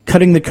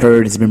Cutting the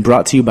Curd has been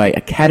brought to you by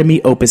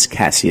Academy Opus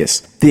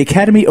Cassius. The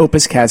Academy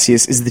Opus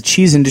Cassius is the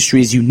cheese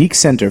industry's unique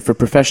center for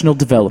professional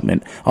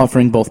development,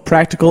 offering both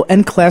practical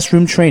and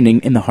classroom training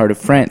in the heart of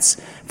France.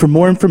 For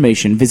more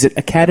information, visit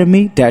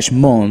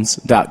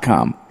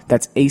academy-mons.com.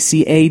 That's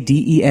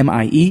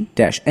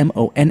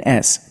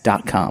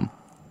academie-mons.com.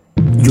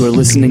 You're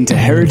listening to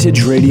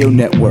Heritage Radio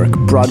Network,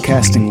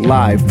 broadcasting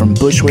live from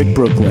Bushwick,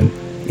 Brooklyn.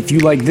 If you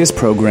like this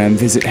program,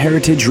 visit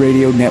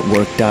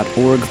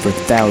heritageradionetwork.org for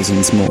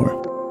thousands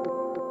more.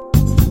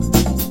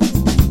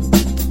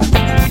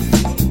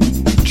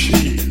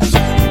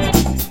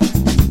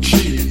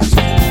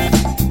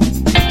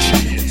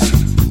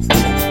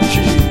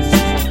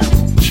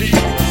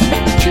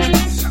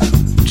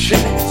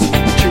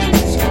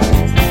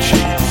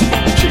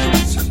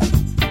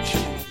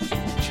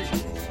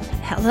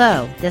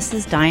 Hello, this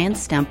is Diane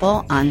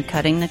Stemple on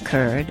Cutting the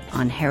Curd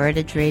on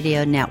Heritage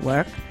Radio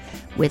Network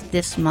with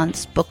this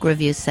month's book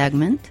review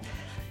segment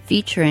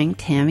featuring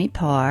Tammy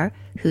Parr,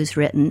 who's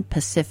written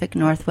Pacific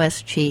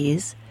Northwest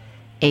Cheese,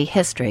 A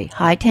History.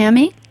 Hi,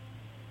 Tammy.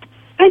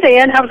 Hi,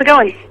 Diane. How's it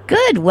going?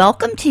 Good.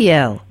 Welcome to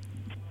you.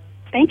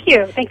 Thank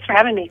you. Thanks for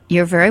having me.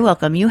 You're very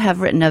welcome. You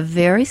have written a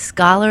very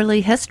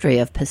scholarly history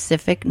of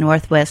Pacific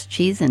Northwest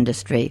cheese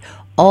industry,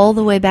 all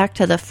the way back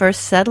to the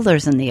first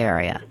settlers in the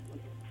area.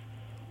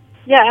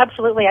 Yeah,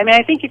 absolutely. I mean,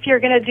 I think if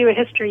you're going to do a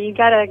history, you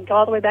got to go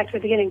all the way back to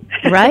the beginning.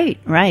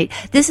 Right.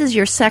 This is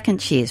your second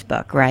cheese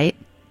book, right?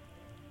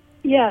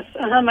 Yes.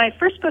 My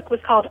first book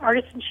was called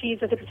Artisan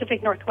Cheese of the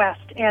Pacific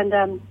Northwest, and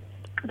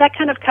that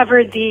kind of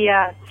covered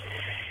the,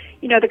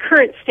 the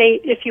current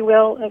state, if you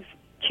will, of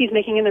cheese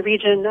making in the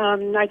region.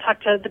 I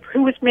talked to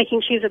who was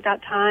making cheese at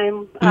that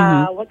time,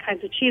 what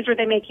kinds of cheese were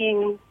they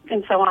making,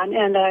 and so on,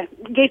 and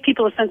gave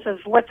people a sense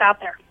of what's out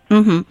there.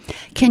 Mm-hmm.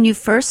 Can you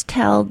first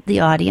tell the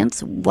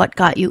audience what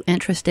got you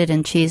interested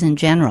in cheese in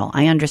general?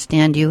 I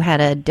understand you had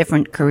a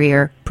different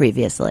career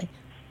previously.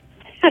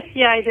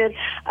 Yeah, I did.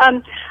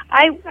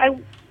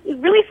 I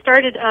really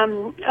started,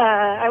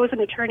 I was an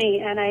attorney,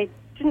 and I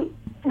didn't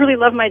really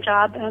love my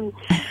job. And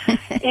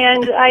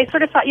I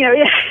sort of thought,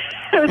 it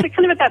was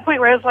kind of at that point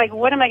where I was like,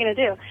 what am I going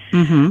to do?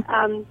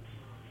 Mm-hmm.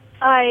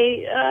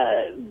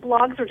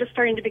 Blogs were just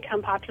starting to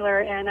become popular,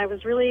 and I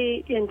was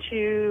really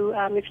into,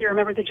 if you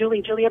remember the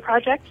Julia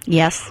Project.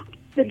 Yes.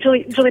 That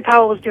Julie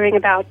Powell was doing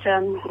about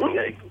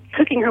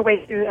cooking her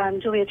way through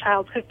Julia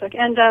Child's cookbook.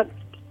 And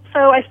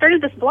so I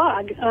started this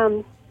blog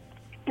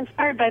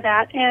inspired by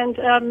that, and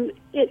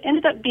it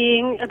ended up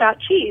being about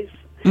cheese.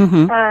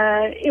 Mm-hmm.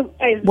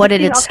 What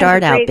did it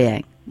start out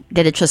being?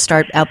 Did it just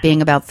start out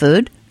being about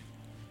food?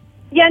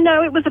 Yeah,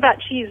 no, it was about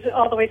cheese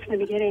all the way from the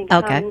beginning.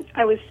 Okay.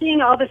 I was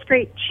seeing all this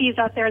great cheese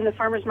out there in the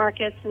farmers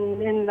markets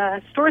and in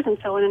the stores and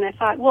so on, and I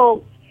thought,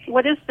 well,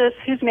 what is this?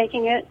 Who's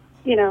making it?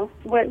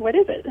 What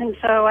is it? And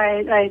so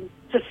I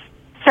just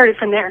started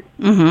from there.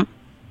 Mm-hmm.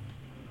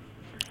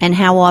 And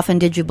how often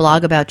did you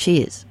blog about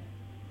cheese?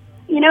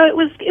 It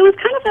was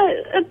kind of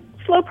a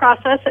slow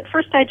process. At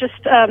first, I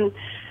just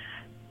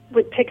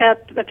would pick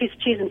up a piece of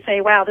cheese and say,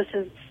 wow, this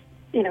is,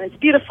 it's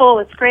beautiful,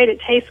 it's great, it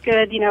tastes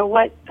good.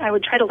 What I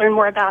would try to learn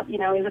more about, is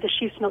it a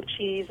sheep's milk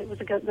cheese? It was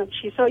a goat milk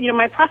cheese. So,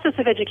 my process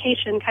of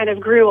education kind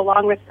of grew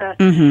along with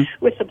the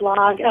with the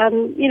blog.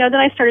 Then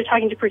I started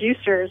talking to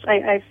producers.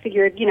 I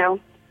figured,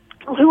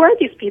 who are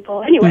these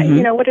people anyway?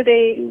 What are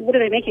they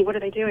making? What are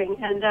they doing?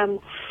 And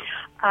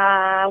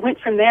went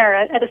from there.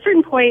 At a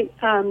certain point,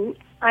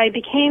 I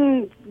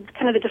became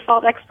kind of the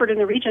default expert in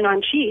the region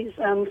on cheese.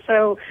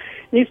 So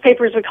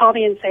newspapers would call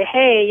me and say,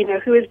 hey,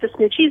 who is this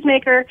new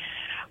cheesemaker?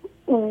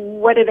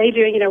 What are they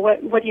doing?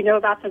 What do you know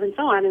about them, and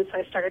so on. And so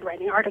I started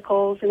writing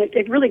articles, and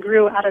it really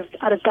grew out of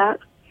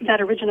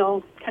that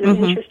original kind of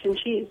interest in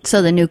cheese.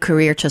 So the new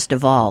career just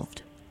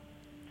evolved.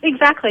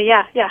 Exactly.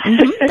 Yeah.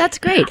 Mm-hmm. That's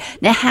great.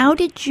 Now, how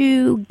did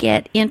you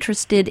get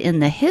interested in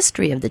the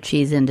history of the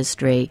cheese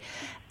industry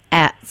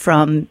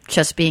from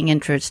just being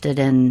interested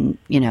in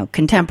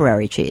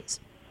contemporary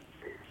cheese?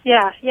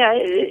 Yeah.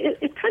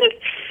 It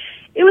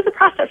was a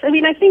process. I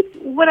mean, I think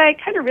what I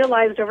kind of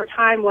realized over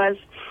time was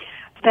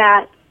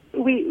that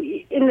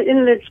we in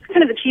the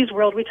kind of the cheese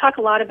world, we talk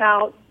a lot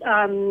about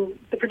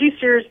the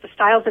producers, the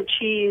styles of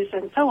cheese,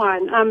 and so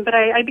on. But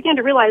I began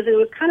to realize that it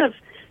was kind of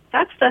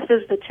that stuff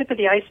is the tip of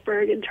the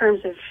iceberg in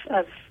terms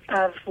of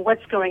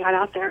what's going on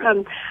out there.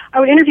 I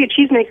would interview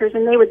cheesemakers,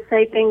 and they would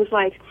say things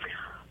like,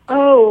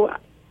 "Oh,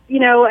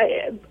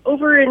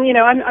 over in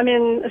I'm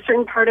in a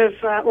certain part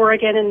of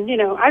Oregon, and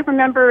I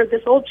remember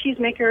this old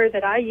cheesemaker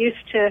that I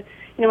used to,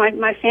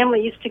 my family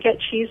used to get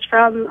cheese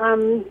from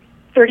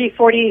 30,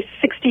 40,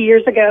 60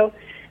 years ago,"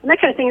 and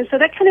that kind of thing. And so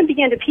that kind of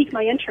began to pique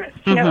my interest.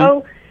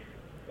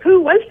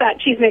 Who was that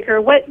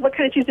cheesemaker? What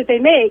kind of cheese did they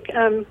make?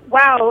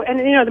 Wow. And,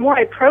 the more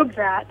I probed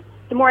that,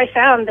 the more I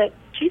found that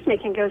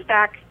cheesemaking goes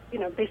back,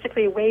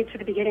 basically way to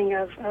the beginning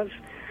of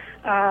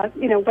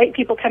white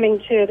people coming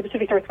to the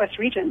Pacific Northwest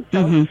region.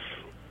 So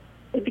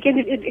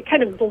it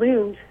kind of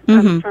ballooned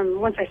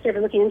from once I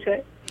started looking into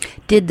it.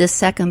 Did the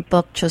second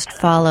book just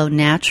follow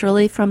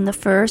naturally from the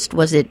first?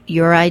 Was it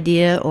your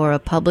idea or a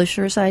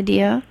publisher's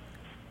idea?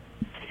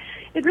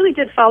 it really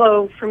did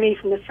follow for me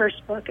from the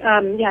first book.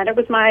 And it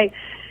was my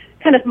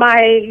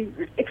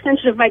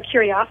extension of my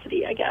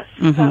curiosity, I guess.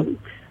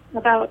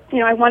 About,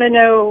 I want to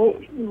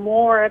know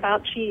more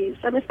about cheese.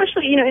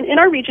 Especially, in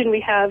our region we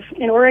have,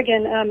 in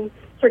Oregon,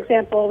 for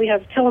example, we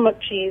have Tillamook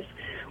cheese,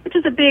 which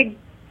is a big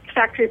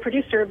factory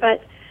producer,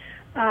 but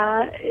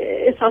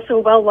it's also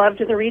well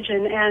loved in the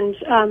region,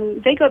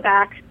 and they go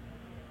back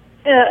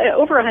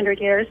over 100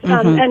 years,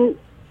 and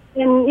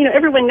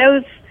everyone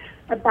knows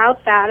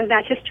about that and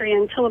that history,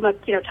 and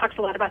Tillamook, talks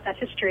a lot about that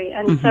history,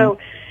 and so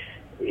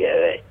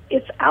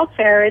it's out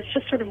there. It's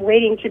just sort of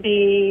waiting to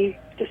be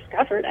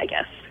discovered, I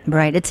guess.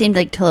 Right. It seemed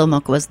like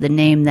Tillamook was the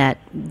name that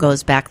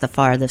goes back the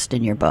farthest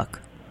in your book.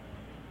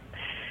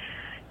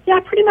 Yeah,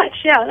 pretty much,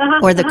 yeah.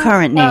 Or the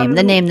current name,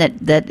 the name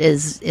that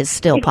is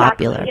still exactly,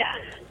 popular. Yeah.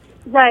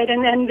 Right,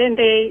 and then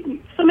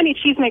so many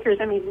cheesemakers,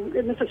 and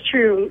this is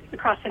true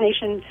across the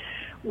nation,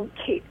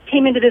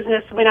 came into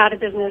business, went out of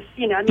business,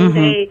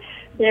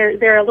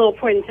 they're a little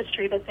point in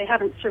history, but they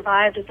haven't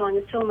survived as long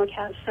as Tillamook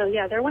has. So,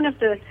 yeah, they're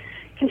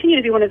continue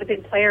to be one of the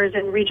big players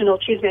in regional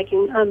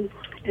cheesemaking,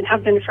 and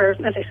have been for,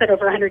 as I said,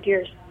 over 100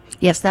 years.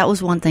 Yes, that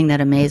was one thing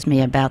that amazed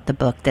me about the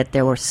book, that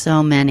there were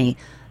so many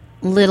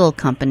little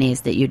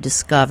companies that you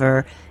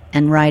discover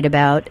and write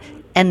about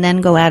and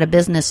then go out of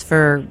business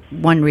for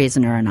one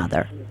reason or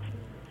another.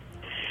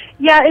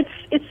 Yeah,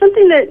 it's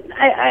something that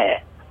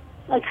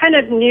I kind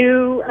of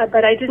knew,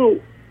 but I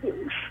didn't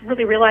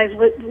really realize,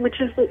 which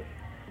is that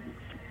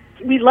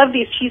we love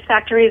these cheese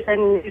factories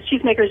and these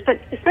cheesemakers, but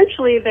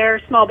essentially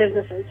they're small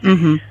businesses,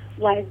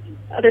 like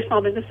other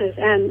small businesses,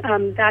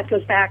 and that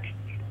goes back,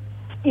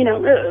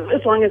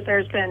 as long as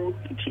there's been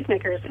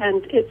cheesemakers,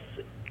 and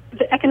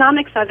the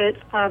economics of it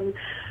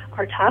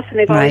are tough, and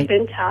they've always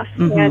been tough,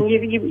 and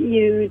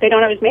they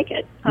don't always make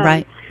it.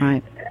 Right.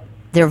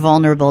 They're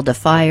vulnerable to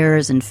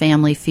fires and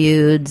family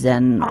feuds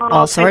and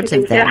all sorts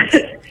of things.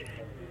 Yeah.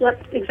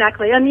 Yep,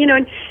 exactly. And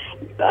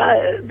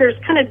there's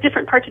kind of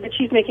different parts of the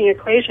cheese-making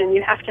equation.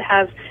 You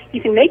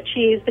can make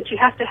cheese, but you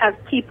have to have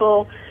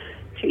people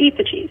to eat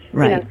the cheese.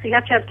 Right. So you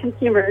have to have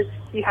consumers.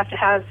 You have to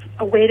have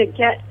a way to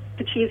get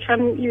the cheese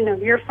from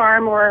your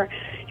farm or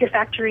your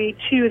factory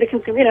to the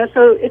consumer.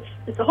 So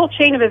it's a whole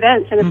chain of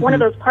events, and if one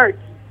of those parts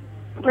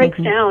breaks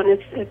down,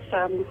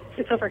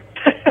 it's over.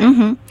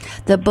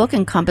 The book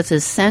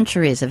encompasses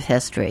centuries of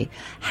history.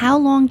 How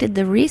long did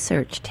the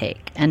research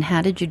take, and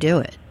how did you do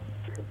it?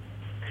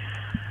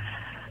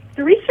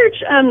 The research,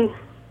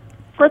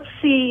 let's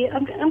see,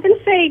 I'm going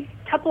to say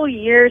a couple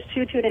years,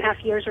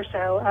 2.5 years or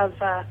so of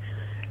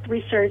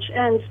research,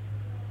 and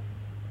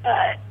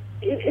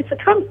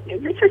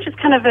research is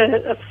kind of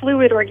a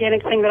fluid,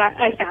 organic thing that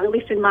I found, at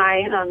least in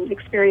my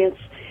experience.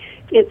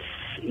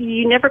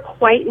 You never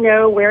quite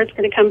know where it's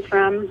going to come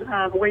from,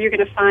 where you're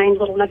going to find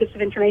little nuggets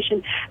of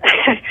information.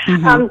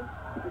 And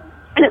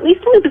at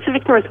least in the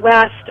Pacific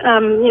Northwest,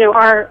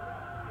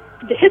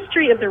 the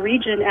history of the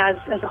region as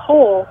a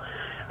whole,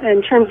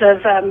 in terms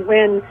of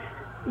when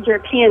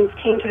Europeans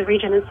came to the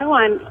region and so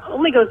on,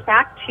 only goes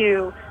back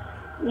to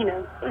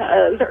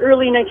the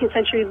early 19th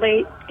century,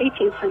 late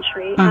 18th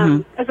century,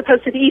 as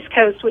opposed to the East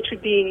Coast, which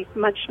would be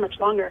much, much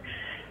longer.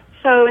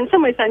 So in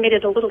some ways that made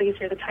it a little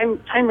easier. The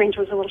time range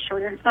was a little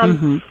shorter.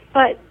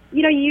 But,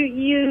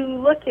 you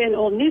look in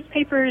old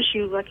newspapers,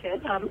 you look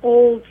at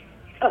old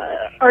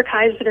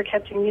archives that are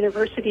kept in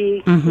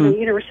university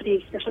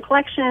special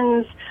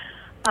collections.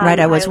 Right,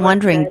 I was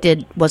wondering,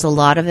 was a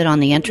lot of it on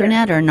the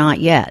Internet or not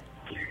yet?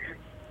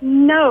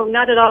 No,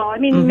 not at all. I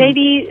mean,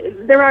 maybe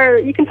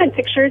you can find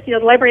pictures. The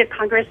Library of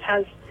Congress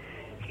has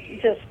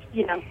just,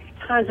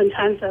 tons and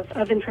tons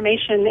of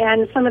information,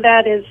 and some of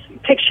that is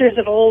pictures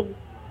of old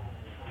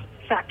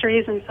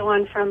factories and so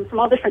on from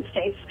all different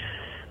states.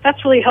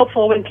 That's really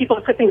helpful when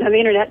people put things on the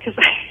Internet because,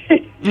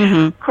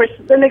 of course,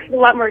 that makes it a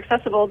lot more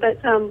accessible.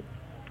 But,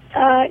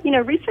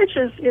 research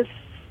is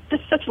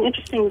just such an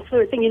interesting,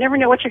 fluid thing. You never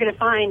know what you're going to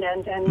find,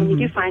 and when you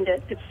do find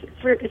it, it's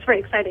very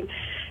exciting.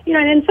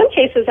 And in some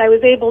cases, I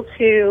was able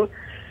to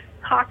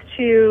talk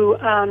to,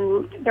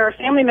 there are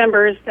family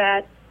members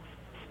that,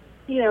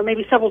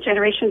 maybe several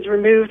generations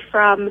removed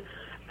from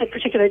a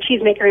particular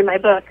cheesemaker in my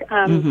book.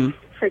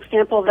 For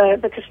example,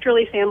 the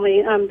Castrilli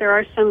family, there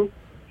are some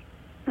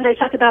that I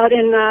talk about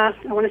in, I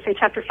want to say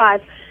chapter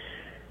 5.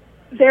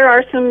 There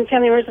are some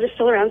family members that are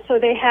still around, so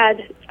they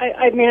had,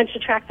 I managed to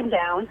track them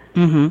down.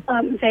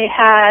 They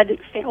had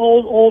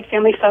old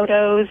family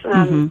photos,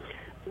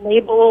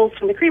 labels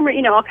from the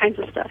creamery, all kinds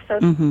of stuff. So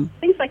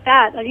things like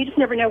that, you just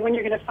never know when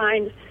you're going to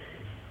find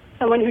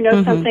someone who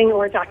knows something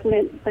or a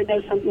document that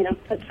knows something,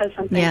 that says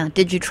something. Yeah.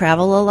 Did you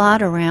travel a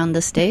lot around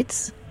the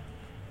states?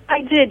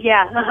 I did,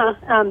 yeah.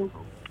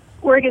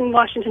 Oregon,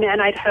 Washington,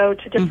 and Idaho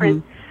to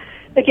different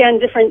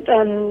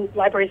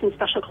libraries and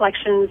special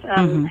collections,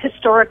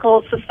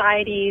 historical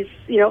societies.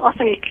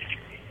 Often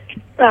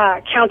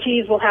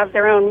counties will have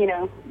their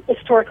own,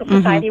 historical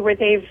society where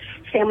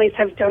families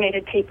have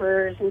donated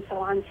papers and so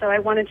on. So I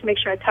wanted to make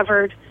sure I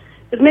covered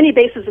as many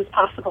bases as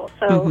possible.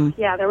 So,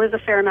 there was a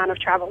fair amount of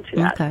travel to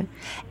that. Okay.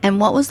 And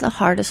what was the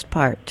hardest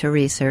part to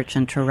research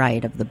and to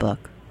write of the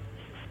book?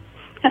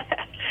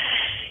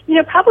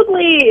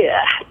 Probably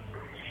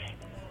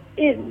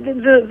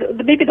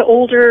maybe the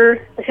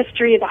older the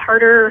history, the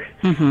harder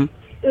to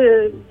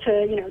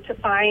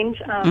find.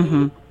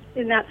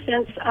 In that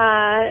sense,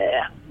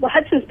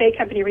 Hudson's Bay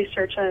Company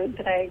research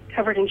that I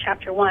covered in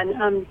Chapter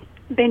 1,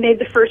 they made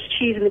the first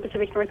cheese in the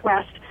Pacific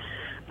Northwest.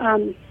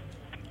 And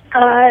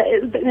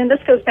this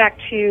goes back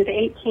to the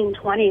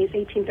 1820s,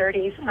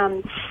 1830s.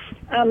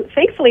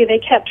 Thankfully, they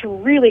kept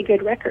really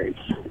good records.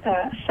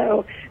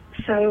 So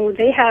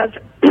they have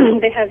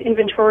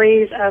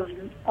inventories of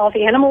all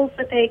the animals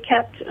that they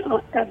kept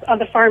on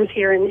the farms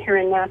here in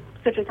the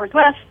Pacific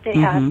Northwest. They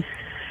have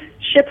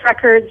ship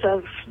records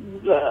of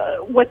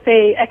what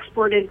they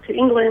exported to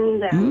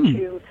England and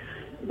to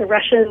the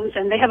Russians,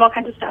 and they have all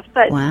kinds of stuff.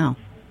 But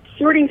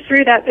sorting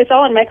through that, it's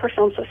all in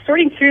microfilm, so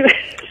sorting through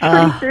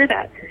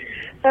that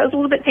was a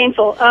little bit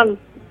painful.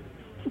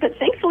 But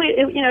thankfully,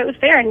 it was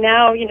there, and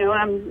now,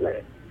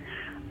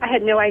 I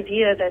had no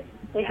idea that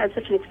they had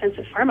such an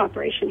extensive farm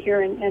operation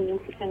here in the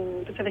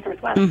Pacific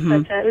Northwest.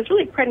 But it was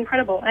really quite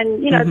incredible.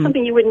 And, it's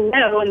something you wouldn't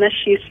know unless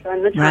you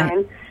spend the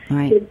time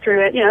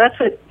through it. That's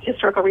what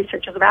historical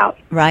research is about.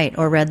 Right,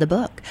 or read the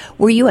book.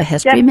 Were you a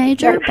history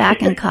major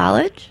back in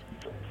college?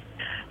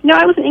 No,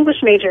 I was an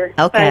English major.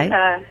 Okay.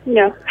 But,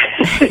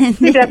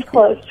 maybe that's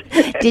close.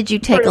 Did you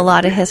take a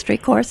lot of history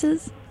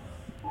courses?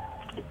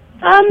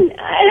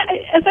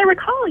 As I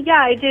recall,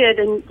 yeah, I did.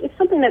 And it's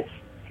something that's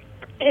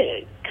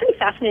kind of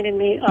fascinated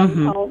me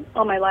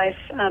all my life,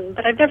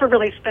 but I've never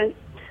really spent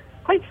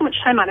quite so much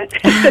time on it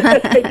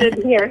as I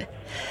did here.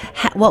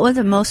 What were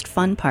the most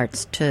fun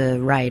parts to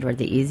write, or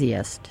the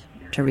easiest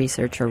to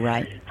research or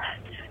write?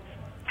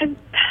 It's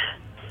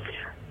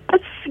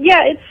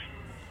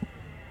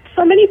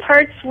so many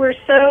parts were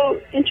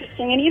so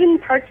interesting, and even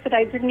parts that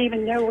I didn't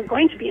even know were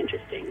going to be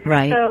interesting.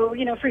 Right. So,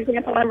 for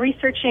example, I'm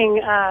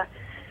researching,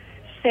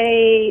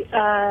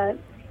 for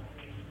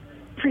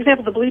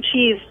example, the blue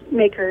cheese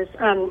makers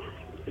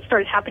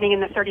started happening in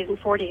the 30s and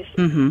 40s.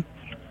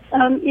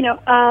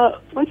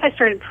 Once I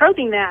started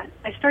probing that,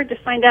 I started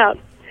to find out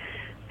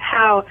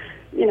how,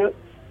 the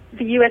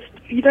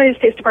United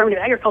States Department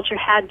of Agriculture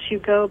had to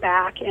go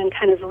back and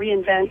kind of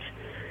reinvent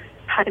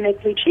how to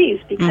make blue cheese,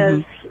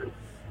 because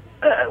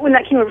when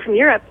that came over from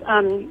Europe,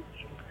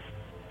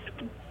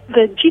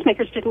 the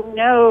cheesemakers didn't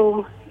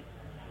know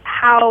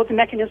how the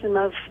mechanism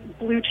of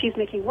blue cheese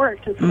making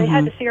worked, and so they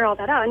had to figure all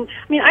that out. And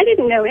I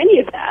didn't know any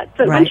of that,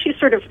 but once you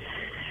sort of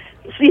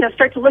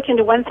start to look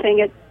into one thing,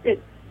 it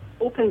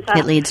opens up.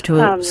 It leads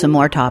to some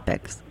more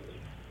topics.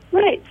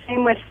 Right.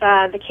 Same with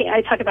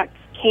I talk about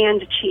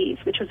canned cheese,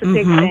 which was a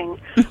big thing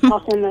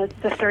also in the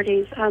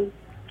 30s.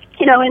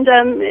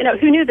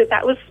 Who knew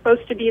that was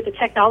supposed to be the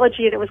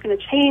technology that was going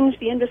to change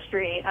the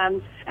industry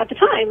at the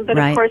time? But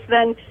of course,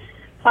 then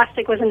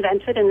plastic was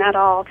invented, and that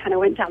all kind of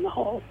went down the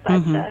hole.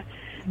 But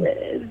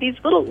these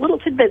little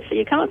tidbits that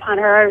you come upon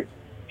are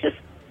just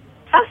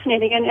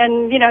fascinating,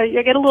 and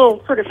you get a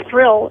little sort of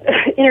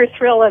inner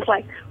thrill of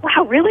like,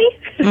 wow, really?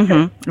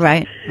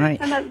 Right.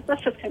 And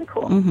that's just kind of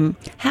cool.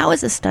 How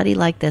is a study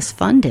like this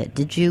funded?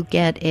 Did you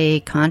get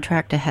a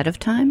contract ahead of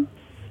time?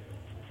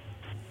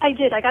 I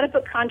did. I got a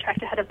book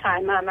contract ahead of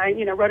time. I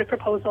wrote a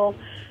proposal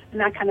and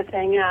that kind of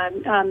thing.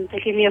 They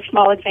gave me a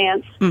small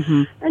advance,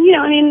 and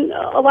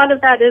a lot of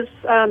that is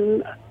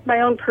my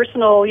own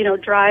personal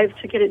drive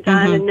to get it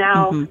done. And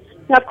now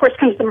of course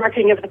comes the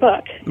marketing of the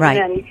book,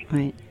 and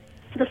then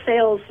the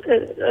sales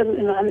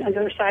on the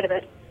other side of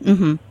it.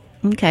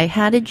 Okay.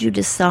 How did you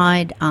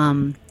decide?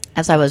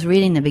 As I was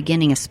reading the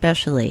beginning,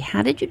 especially,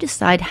 how did you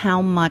decide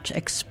how much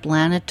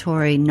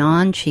explanatory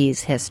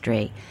non-cheese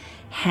history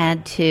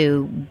had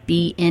to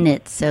be in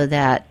it so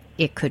that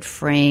it could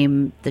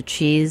frame the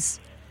cheese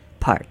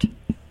part?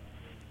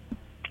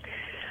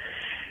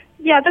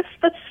 Yeah,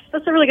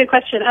 that's a really good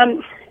question.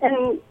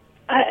 And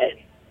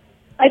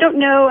I don't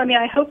know.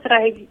 I hope that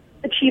I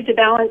achieved a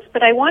balance,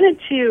 but I wanted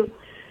to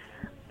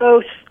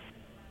both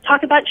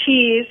talk about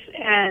cheese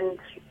and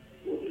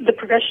the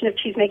progression of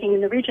cheese making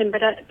in the region,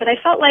 but I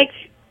felt like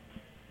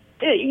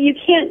you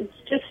can't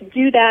just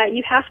do that.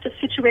 You have to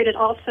situate it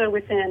also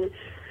within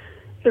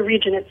the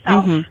region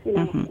itself.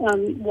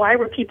 Why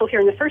were people here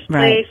in the first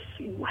place?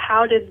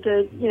 How did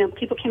the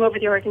people came over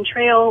the Oregon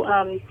Trail?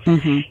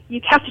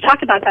 You have to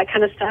talk about that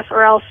kind of stuff,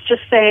 or else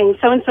just saying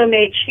so and so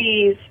made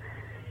cheese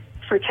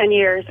for 10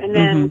 years, and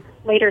then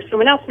later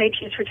someone else made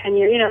cheese for 10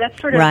 years. That's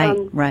sort of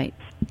right.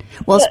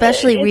 Well,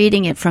 especially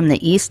reading it from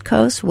the East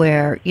Coast,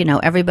 where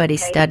everybody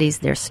studies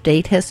their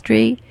state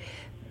history.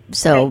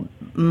 So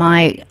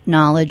my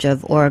knowledge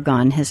of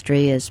Oregon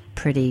history is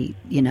pretty,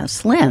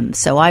 slim.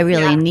 So I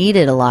really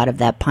needed a lot of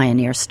that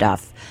pioneer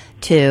stuff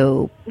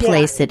to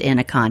place it in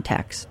a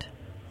context.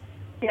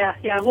 Yeah.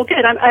 Well,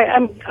 good.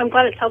 I'm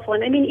glad it's helpful.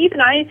 And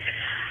even I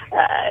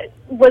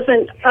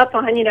wasn't up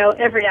on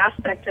every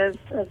aspect of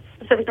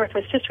Pacific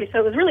Northwest history, so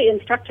it was really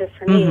instructive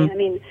for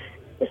me.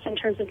 Just in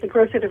terms of the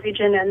growth of the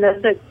region and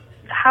the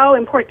how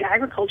important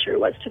agriculture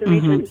was to the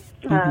region.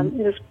 It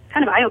was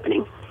kind of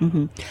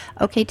eye-opening.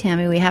 Okay,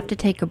 Tammy, we have to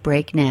take a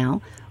break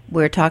now.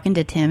 We're talking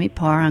to Tammy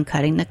Parr on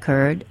Cutting the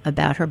Curd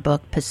about her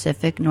book,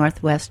 Pacific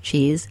Northwest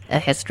Cheese, A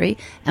History,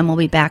 and we'll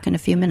be back in a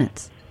few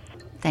minutes.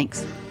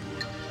 Thanks.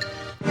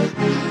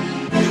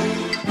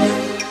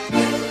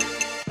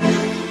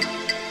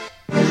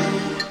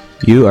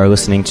 You are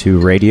listening to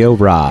Radio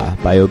Raw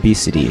by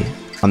Obesity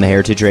on the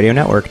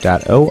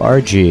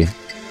heritageradionetwork.org.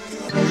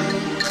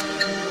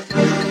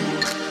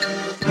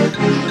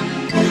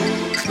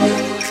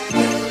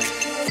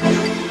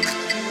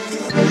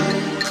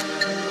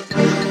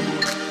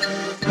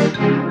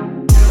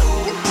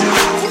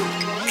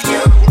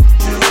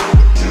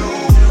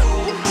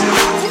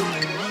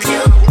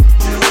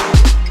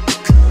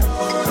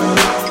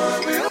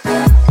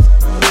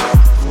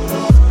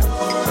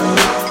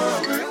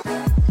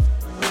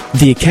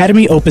 The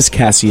Academy Opus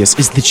Cassius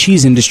is the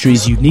cheese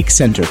industry's unique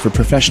center for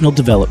professional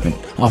development,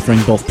 offering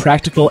both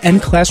practical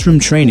and classroom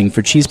training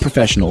for cheese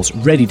professionals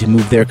ready to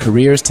move their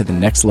careers to the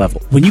next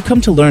level. When you come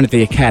to learn at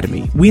the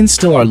Academy, we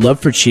instill our love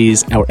for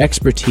cheese, our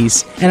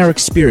expertise, and our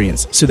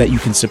experience so that you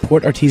can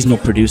support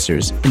artisanal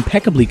producers,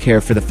 impeccably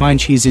care for the fine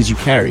cheeses you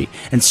carry,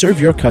 and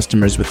serve your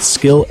customers with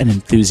skill and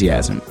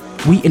enthusiasm.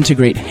 We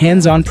integrate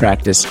hands-on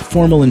practice,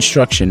 formal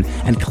instruction,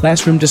 and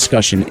classroom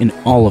discussion in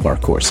all of our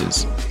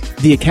courses.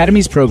 The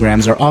Academy's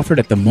programs are offered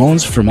at the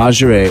Mons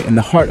Fromagerie in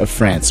the heart of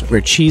France,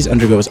 where cheese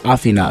undergoes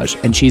affinage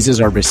and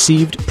cheeses are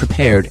received,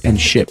 prepared, and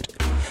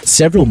shipped.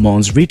 Several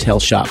Mons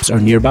retail shops are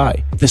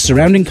nearby. The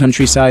surrounding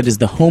countryside is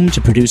the home to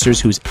producers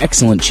whose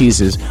excellent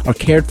cheeses are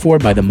cared for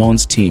by the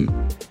Mons team.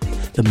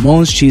 The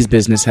Mons cheese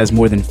business has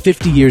more than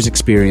 50 years'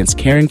 experience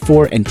caring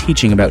for and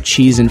teaching about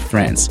cheese in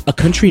France, a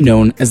country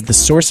known as the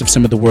source of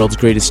some of the world's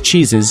greatest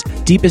cheeses,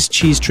 deepest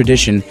cheese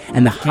tradition,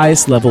 and the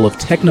highest level of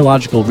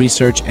technological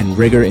research and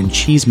rigor in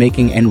cheese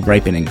making and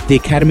ripening. The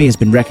Academy has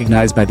been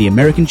recognized by the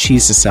American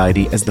Cheese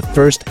Society as the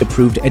first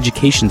approved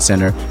education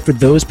center for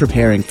those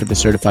preparing for the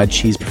Certified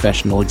Cheese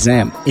Professional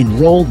exam.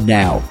 Enroll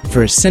now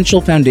for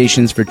Essential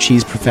Foundations for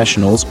Cheese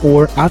Professionals,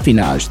 or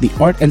Affinage, the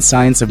art and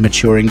science of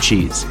maturing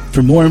cheese.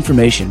 For more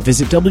information,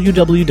 visit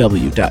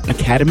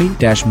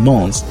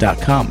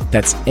www.academy-mons.com.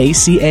 That's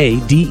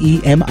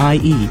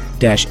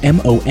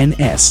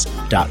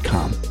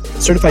ACADEMIE-MONS.com.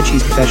 Certified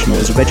Cheese Professional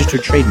is a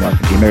registered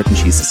trademark of the American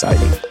Cheese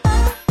Society.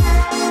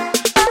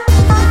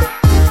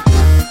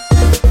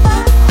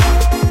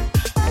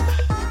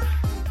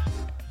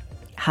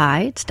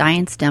 Hi, it's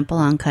Diane Stemple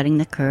on Cutting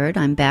the Curd.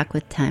 I'm back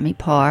with Tammy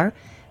Parr,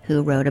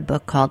 who wrote a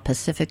book called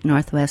Pacific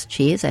Northwest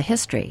Cheese, A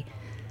History.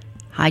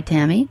 Hi,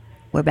 Tammy.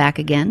 We're back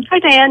again. Hi,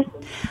 Diane.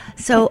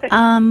 So,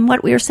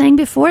 what we were saying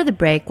before the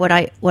break, what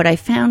I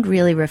found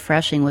really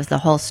refreshing was the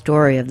whole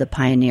story of the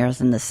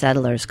pioneers and the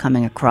settlers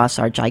coming across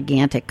our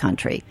gigantic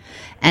country,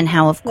 and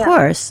how, of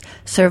course,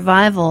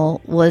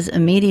 survival was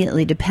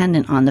immediately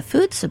dependent on the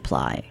food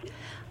supply.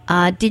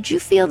 Did you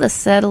feel the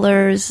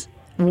settlers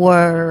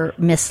were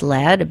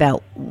misled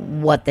about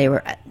what they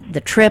were,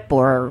 the trip,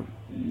 or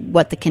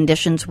what the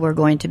conditions were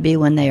going to be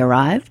when they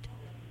arrived?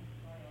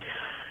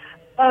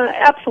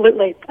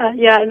 Absolutely.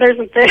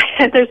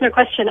 There's no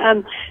question.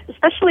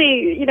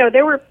 Especially,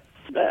 there were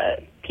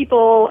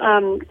people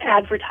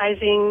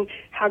advertising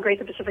how great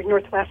the Pacific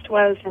Northwest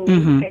was, and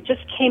they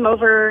just came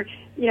over,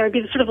 it'd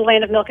be sort of the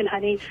land of milk and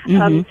honey.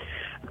 Of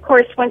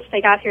course, once they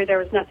got here, there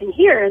was nothing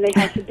here, and they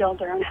had to build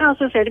their own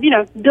houses, or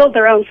build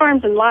their own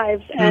farms and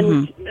lives,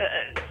 and,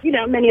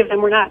 many of them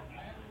were not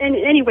in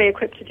any way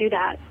equipped to do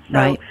that. So,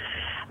 right.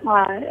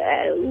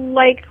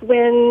 Like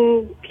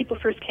when people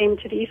first came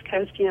to the East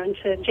Coast,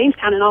 into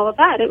Jamestown and all of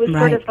that, it was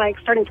sort of like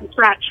starting from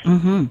scratch.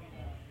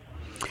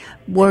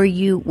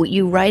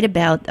 You write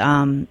about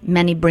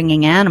many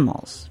bringing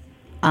animals.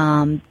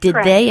 Did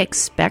Correct. they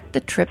expect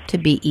the trip to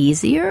be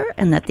easier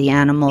and that the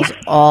animals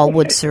all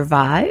would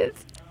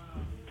survive?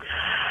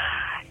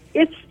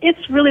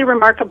 It's really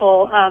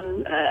remarkable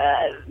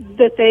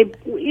that they,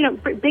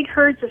 big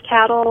herds of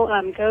cattle,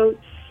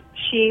 goats,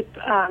 sheep.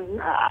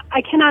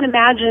 I cannot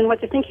imagine what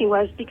the thinking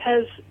was,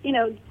 because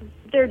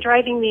they're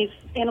driving these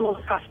animals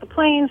across the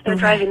plains. They're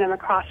driving them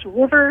across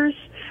rivers,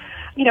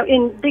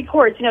 in big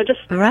hordes.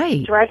 Just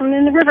drive them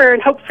in the river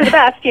and hope for the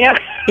best.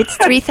 It's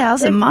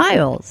 3,000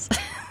 miles.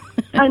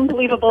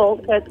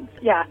 Unbelievable, but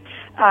yeah.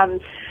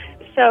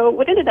 So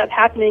what ended up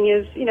happening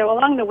is,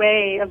 along the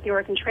way of the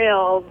Oregon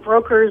Trail,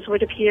 brokers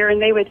would appear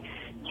and they would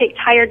take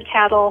tired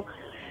cattle,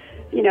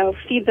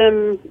 feed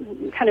them,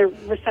 kind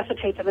of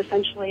resuscitate them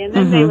essentially, and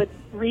then they would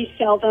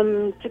resell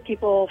them to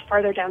people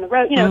farther down the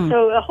road.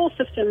 So a whole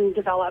system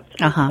developed.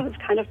 So it was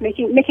kind of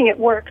making it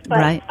work. But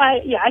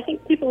I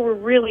think people were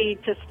really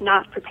just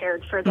not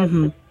prepared for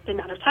the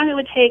amount of time it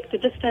would take, the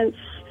distance,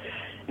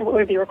 and what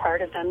would be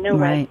required of them. No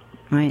way.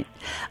 Right.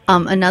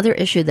 Another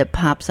issue that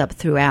pops up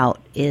throughout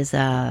is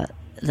that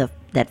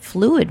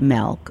fluid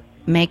milk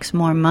makes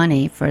more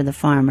money for the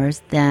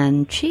farmers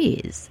than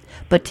cheese.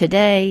 But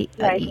today,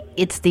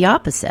 it's the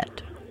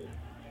opposite.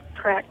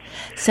 Correct.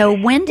 So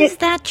when does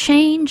that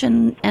change,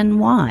 and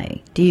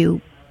why? That's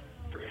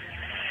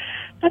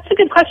a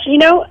good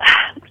question.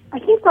 I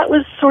think that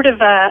was sort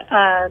of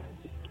a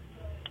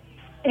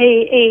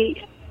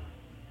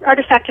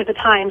artifact of the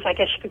times, I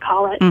guess you could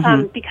call it,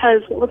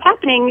 because what was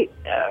happening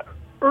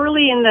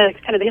early in the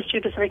kind of the history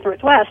of the Pacific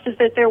Northwest is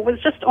that there was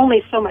just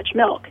only so much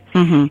milk,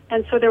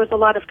 and so there was a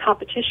lot of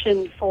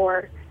competition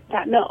for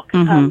that milk.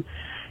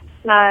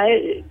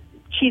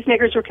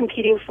 Cheesemakers were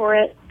competing for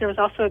it. There was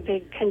also a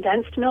big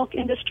condensed milk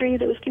industry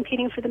that was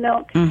competing for the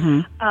milk.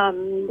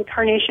 The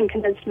Carnation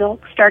condensed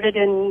milk started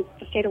in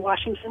the state of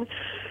Washington.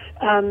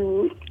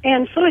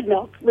 And fluid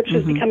milk, which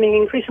was becoming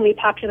increasingly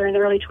popular in the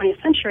early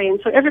 20th century. And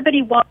so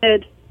everybody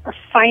wanted a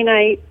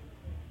finite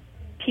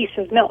piece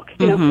of milk,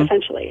 you know,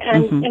 essentially.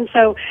 And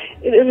so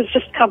it was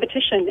just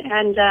competition.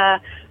 And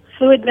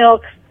fluid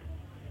milk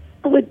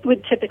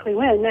would typically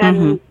win.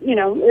 And, you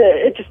know,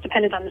 it just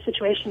depended on the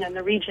situation and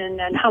the region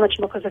and how much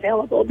milk was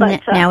available.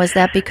 But now, is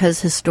that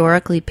because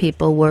historically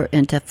people were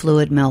into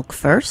fluid milk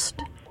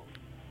first?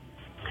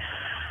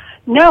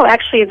 No,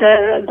 actually,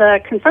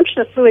 the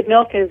consumption of fluid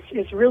milk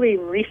is really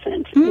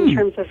recent in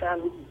terms of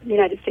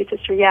United States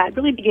history. Yeah, it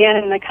really began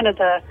in the kind of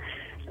the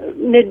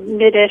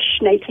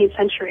mid-ish 19th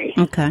century.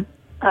 Okay.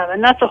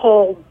 And that's a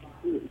whole,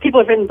 people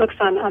have written books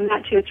on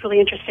that too. It's really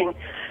interesting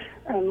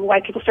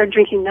why people started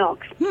drinking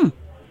milk.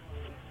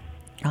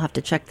 I'll have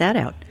to check that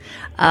out.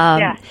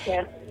 Yeah.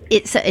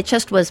 It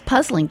just was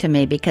puzzling to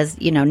me because,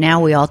 you know,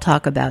 now we all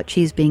talk about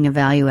cheese being a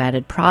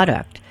value-added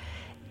product.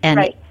 And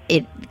right.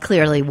 It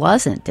clearly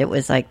wasn't. It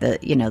was like the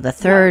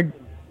third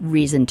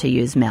reason to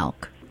use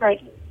milk.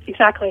 Right.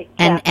 Exactly.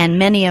 And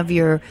many of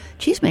your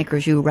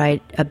cheesemakers you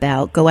write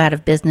about go out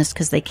of business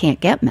because they can't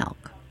get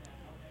milk.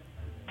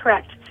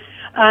 Correct.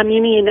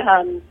 You mean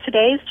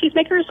today's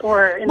cheesemakers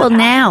or in the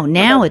past?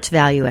 Now it's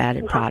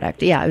value-added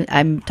product. Yeah,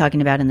 I'm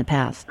talking about in the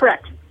past.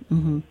 Correct.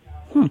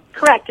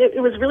 Correct.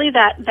 It was really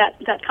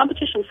that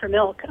competition for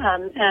milk,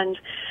 and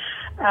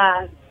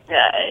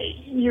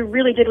you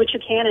really did what you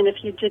can, and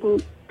if you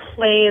didn't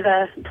play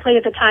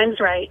the times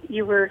right,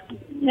 you were,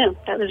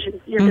 that was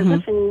your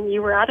business, and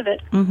you were out of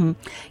it.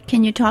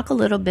 Can you talk a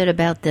little bit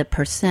about the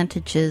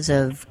percentages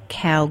of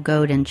cow,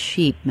 goat, and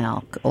sheep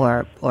milk,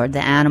 or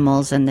the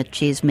animals and the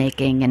cheese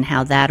making, and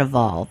how that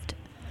evolved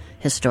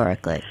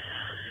historically?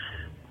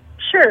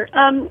 Sure.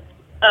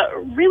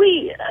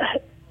 Really,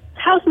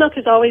 cow's milk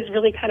has always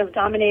really kind of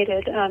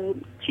dominated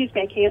cheese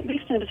making, at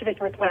least in the Pacific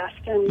Northwest,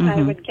 and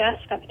I would guess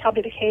that's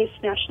probably the case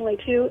nationally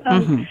too.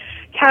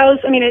 Cows,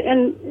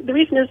 and the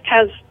reason is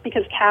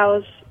because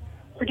cows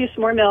produce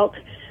more milk.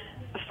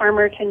 A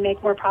farmer can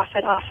make more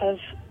profit off of,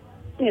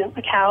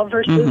 a cow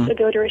versus a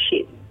goat or a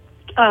sheep.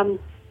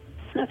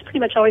 That's pretty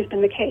much always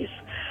been the case.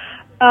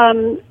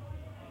 And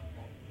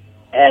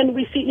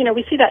we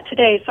see that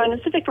today. So in the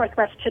Pacific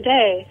Northwest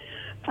today,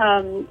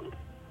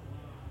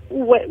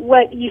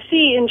 what you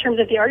see in terms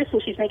of the artisan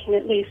cheese making,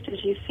 at least,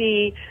 is you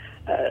see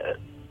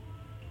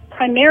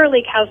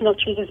primarily cow's milk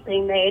cheeses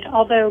being made,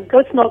 although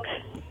goat's milk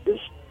is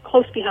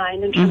close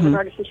behind in terms of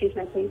artisan cheese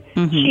making.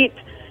 Sheep,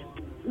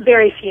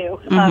 very few,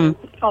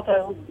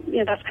 although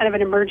that's kind of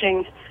an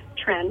emerging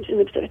trend in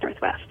the Pacific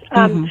Northwest.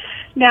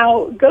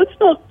 Now, goat's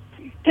milk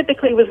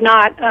typically was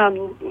not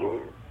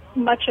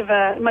much of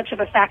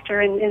a factor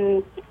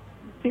in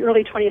the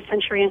early 20th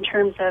century in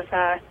terms of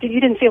you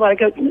didn't see a lot of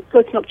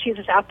goat's milk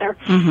cheeses out there.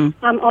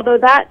 Although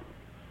that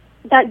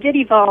did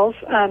evolve,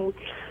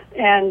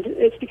 and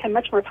it's become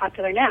much more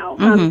popular now.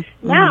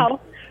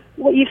 Now,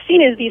 what you've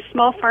seen is these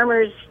small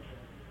farmers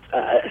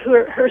who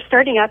are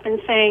starting up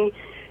and saying,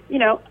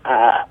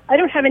 I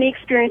don't have any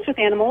experience with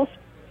animals,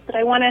 but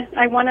I want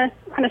to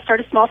kind of start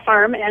a small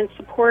farm and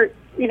support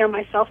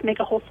myself, make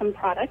a wholesome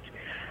product.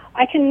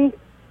 I can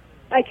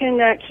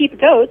keep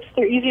goats.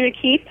 They're easier to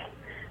keep.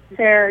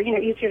 They're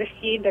easier to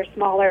feed. They're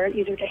smaller,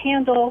 easier to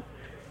handle,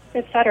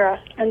 etc.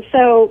 And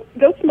so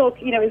goat's milk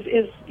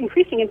is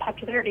increasing in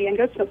popularity, and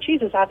goat's milk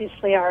cheeses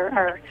obviously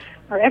are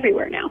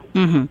everywhere now.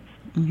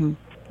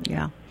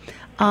 Yeah.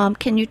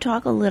 Can you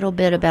talk a little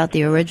bit about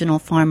the original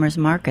farmers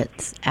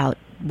markets out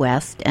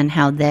west and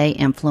how they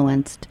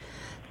influenced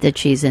the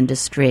cheese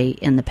industry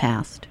in the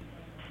past?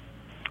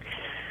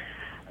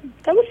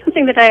 That was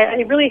something that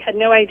I really had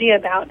no idea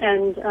about,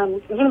 and it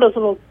was one of those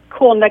little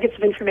cool nuggets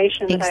of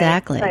information that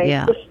I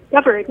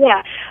discovered.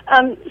 Yeah.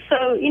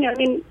 So,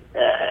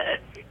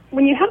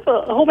 when you have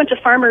a whole bunch of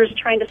farmers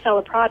trying to sell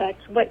a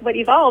product, what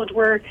evolved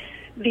were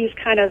these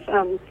kind of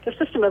the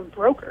system of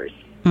brokers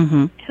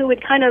who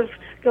would kind of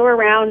go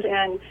around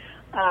and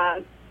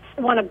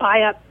want to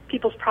buy up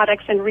people's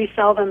products and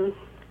resell them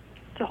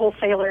to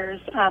wholesalers.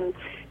 And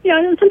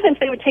sometimes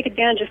they would take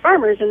advantage of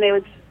farmers, and they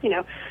would,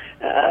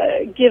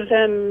 give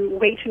them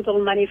way too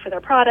little money for their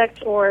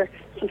product, or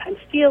sometimes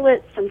steal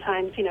it,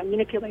 sometimes,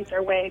 manipulate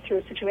their way through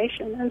a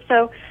situation. And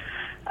so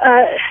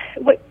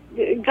what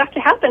got to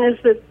happen is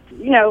that,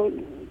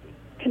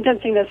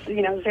 condensing this,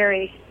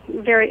 very,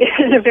 very,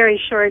 in a very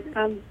short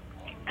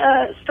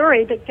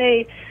story,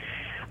 that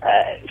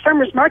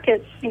farmers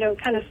markets,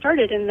 kind of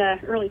started in the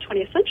early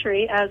 20th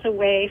century as a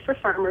way for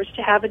farmers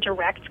to have a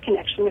direct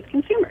connection with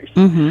consumers.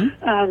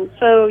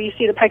 So you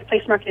see the Pike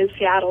Place Market in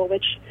Seattle,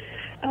 which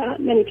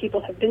many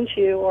people have been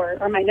to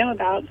or might know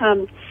about.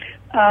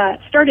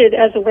 started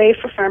as a way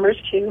for farmers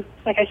to,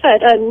 like I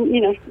said,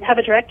 have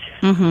a direct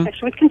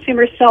connection with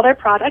consumers, sell their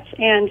products,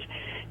 and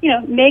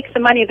make the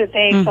money that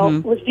they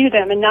felt was due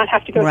them, and not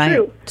have to go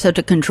through. So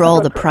to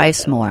control the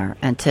price more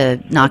and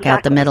to knock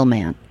out the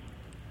middleman.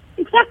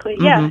 Exactly.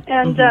 Yeah,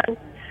 and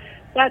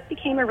that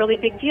became a really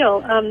big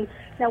deal.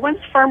 Now, once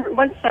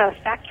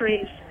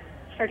factories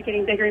started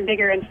getting bigger and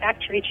bigger, and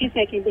factory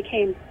cheesemaking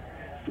became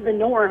the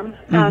norm,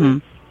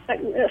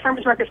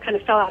 farmers markets kind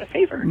of fell out of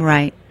favor.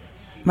 Right.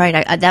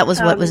 That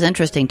was what was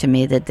interesting to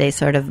me, that they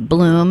sort of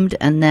bloomed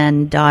and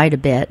then died a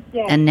bit,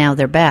 and now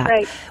they're back.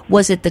 Right.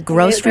 Was it the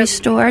grocery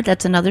store?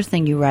 That's another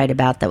thing you write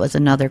about. That was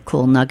another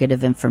cool nugget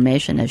of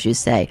information, as you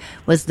say.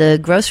 Was the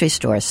grocery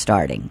store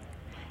starting,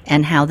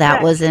 and how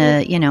that was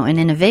an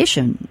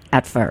innovation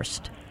at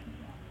first.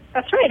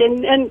 That's right,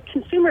 and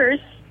consumers,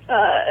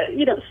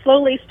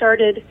 slowly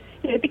started.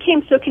 It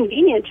became so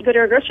convenient to go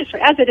to a grocery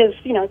store, as it is,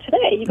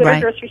 today. You go to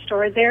a grocery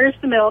store, there's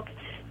the milk,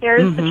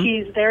 there's the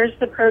cheese, there's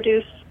the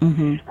produce.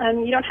 You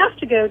don't have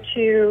to go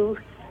to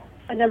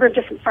a number of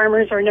different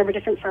farmers or a number of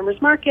different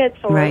farmers markets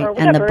or whatever.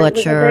 And the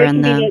butcher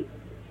and the...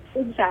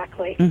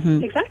 Exactly.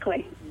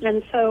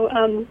 And so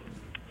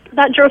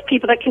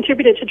that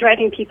contributed to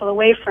driving people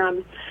away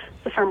from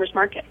the farmers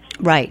markets.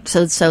 Right.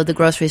 So the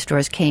grocery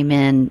stores came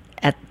in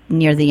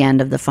near the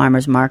end of the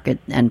farmers market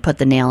and put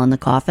the nail in the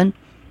coffin?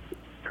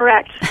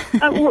 Correct.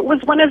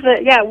 Was one of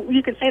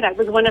you could say that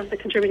was one of the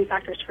contributing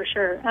factors for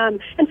sure.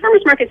 And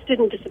farmers markets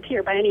didn't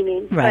disappear by any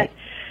means. Right.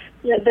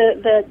 But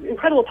the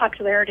incredible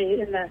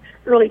popularity in the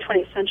early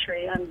 20th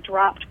century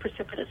dropped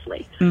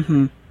precipitously.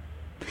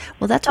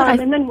 Well, that's what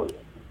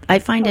I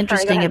find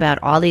interesting about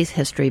all these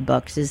history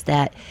books, is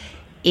that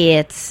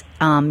it's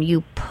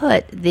you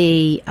put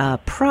the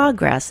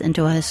progress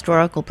into a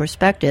historical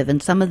perspective,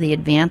 and some of the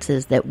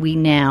advances that we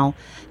now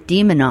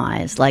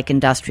demonize, like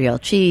industrial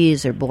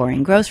cheese or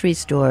boring grocery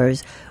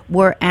stores,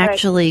 were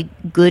actually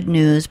good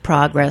news,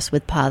 progress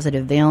with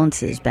positive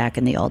valences back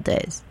in the old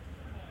days.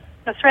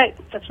 That's right.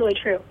 That's really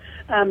true.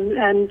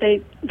 And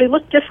they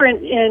look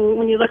different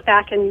when you look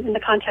back in the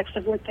context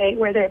of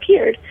where they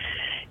appeared,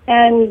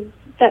 and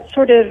that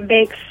sort of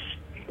makes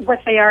what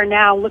they are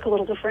now look a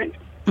little different.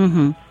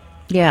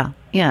 Yeah.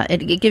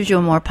 It gives you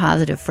a more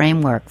positive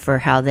framework for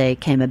how they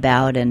came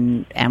about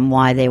and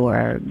why they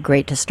were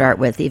great to start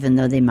with, even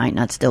though they might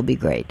not still be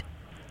great.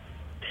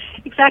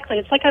 Exactly.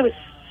 It's like I was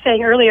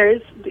saying earlier,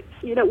 is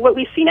what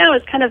we see now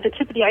is kind of the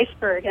tip of the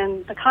iceberg,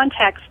 and the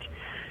context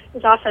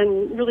is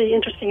often really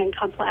interesting and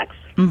complex.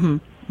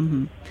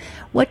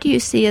 What do you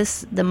see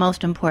as the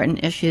most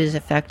important issues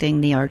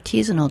affecting the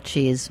artisanal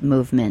cheese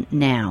movement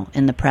now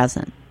in the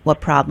present?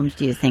 What problems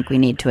do you think we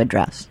need to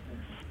address?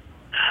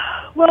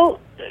 Well,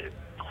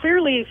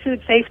 clearly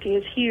food safety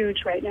is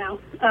huge right now.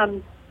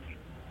 And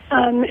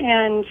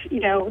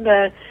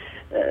the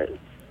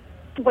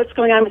what's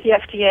going on with the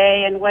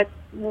FDA and what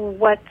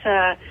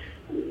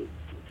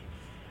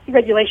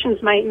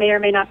regulations may or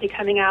may not be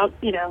coming out,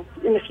 in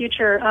the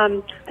future.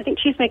 I think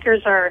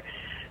cheesemakers are,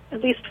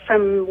 at least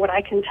from what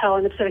I can tell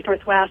in the Pacific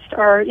Northwest,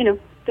 are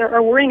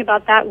worrying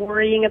about that,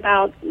 worrying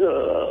about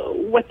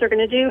what they're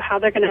going to do, how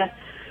they're going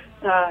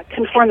to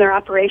conform their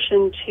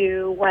operation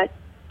to what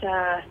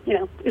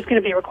is going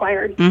to be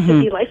required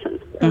to be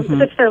licensed.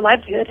 Because it's their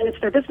livelihood and it's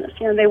their business.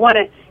 They want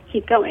to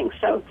keep going.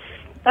 So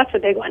that's a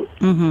big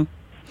one.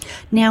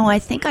 Now, I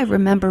think I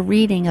remember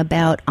reading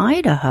about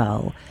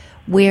Idaho,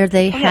 where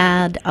they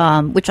had,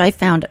 which I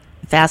found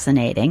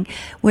fascinating,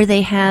 where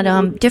they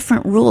had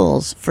different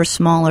rules for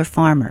smaller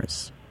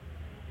farmers.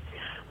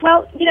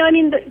 Well,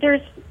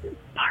 there's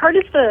part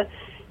of the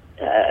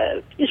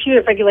issue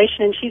of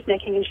regulation in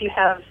cheesemaking is you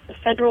have the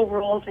federal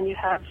rules and you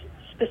have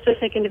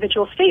specific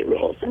individual state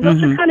rules, and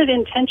those are kind of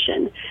in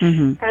tension.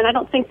 And I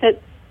don't think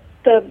that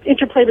the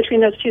interplay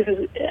between those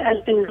two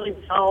has been really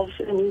resolved,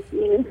 and it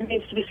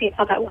remains to be seen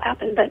how that will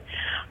happen. But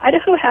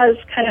Idaho has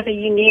kind of a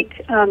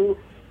unique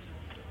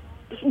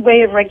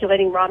way of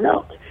regulating raw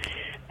milk.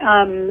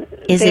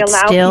 Is it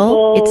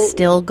still? It's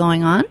still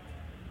going on?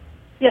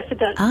 Yes, it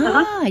does.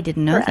 I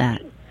didn't know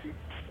that.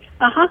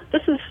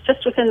 This is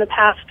just within the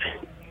past.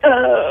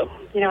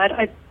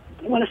 I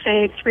want to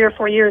say 3 or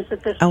 4 years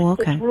that this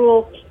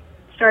rule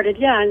started.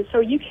 Yeah, and so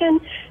you can,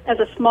 as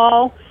a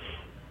small,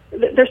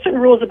 there's certain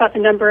rules about the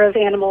number of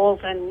animals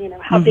and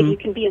how big you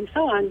can be and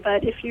so on.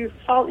 But if you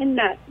fall in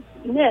that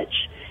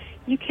niche,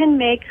 you can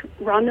make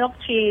raw milk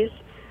cheese,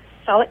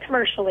 sell it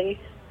commercially,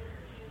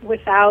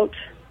 without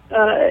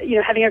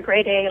having a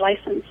grade A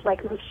license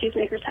like most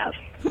cheesemakers have.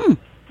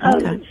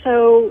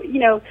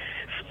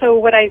 So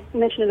what I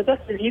mentioned in the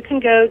book is you can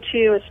go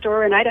to a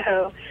store in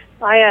Idaho,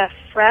 buy a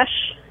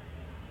fresh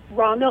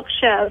raw milk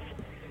chev,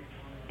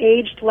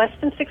 aged less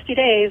than 60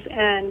 days,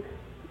 and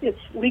it's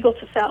legal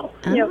to sell.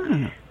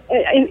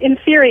 In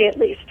theory, at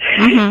least,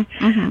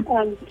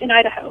 in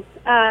Idaho.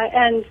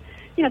 And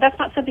that's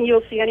not something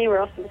you'll see anywhere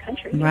else in the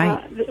country.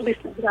 Right. At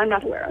least that I'm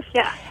not aware of.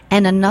 Yeah.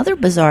 And another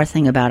bizarre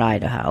thing about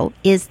Idaho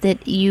is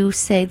that you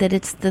say that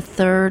it's the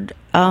third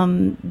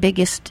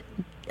biggest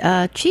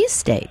cheese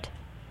state.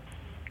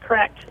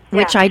 Correct.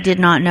 Which I did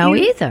not know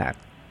either.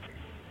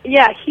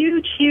 Yeah,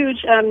 huge.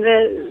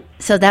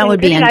 So that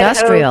would be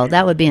industrial. Idaho,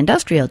 that would be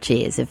industrial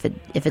cheese if it's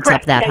correct,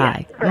 up that yeah,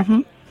 high. Yeah,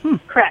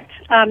 correct. Correct.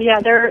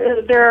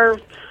 There are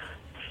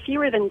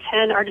fewer than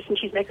 10 artisan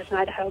cheesemakers in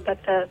Idaho,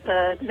 but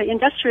the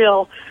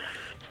industrial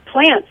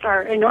plants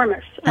are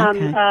enormous.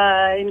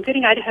 Okay. In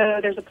Gooding,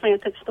 Idaho, there's a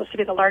plant that's supposed to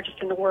be the largest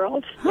in the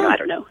world. Huh. I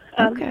don't know.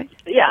 Okay.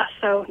 Yeah,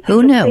 so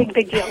who knew?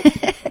 Big deal.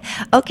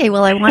 Okay,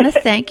 well, I want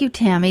to thank you,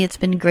 Tammy. It's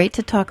been great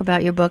to talk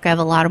about your book. I have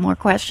a lot of more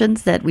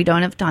questions that we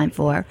don't have time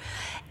for.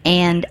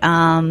 And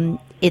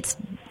it's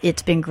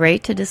been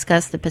great to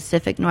discuss the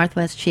Pacific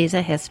Northwest Cheese,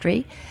 a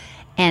history.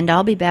 And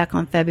I'll be back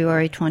on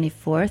February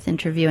 24th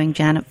interviewing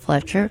Janet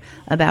Fletcher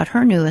about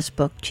her newest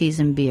book, Cheese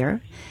and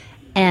Beer.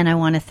 And I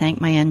want to thank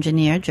my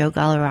engineer, Joe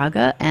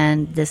Galarraga.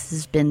 And this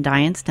has been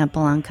Diane Stemple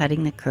on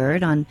Cutting the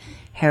Curd on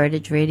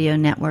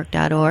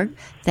heritageradionetwork.org.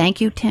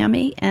 Thank you,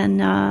 Tammy,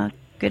 and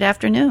good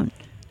afternoon.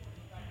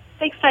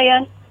 Thanks,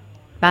 Diane.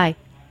 Bye.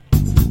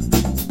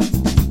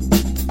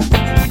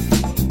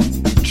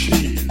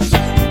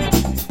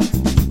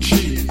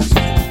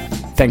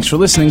 Thanks for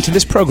listening to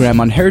this program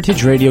on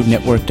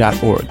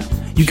heritageradionetwork.org.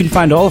 You can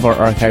find all of our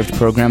archived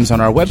programs on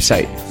our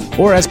website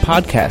or as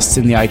podcasts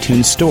in the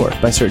iTunes Store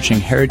by searching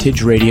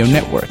Heritage Radio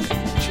Network.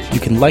 You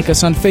can like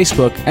us on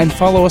Facebook and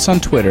follow us on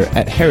Twitter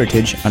at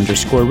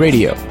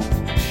 @heritage_radio.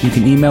 You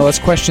can email us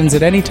questions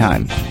at any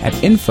time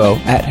at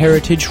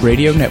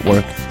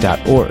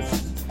info@heritageradionetwork.org.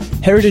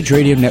 Heritage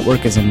Radio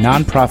Network is a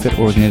non-profit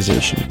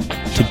organization.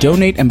 To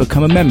donate and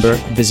become a member,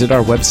 visit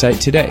our website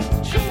today.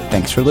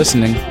 Thanks for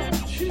listening.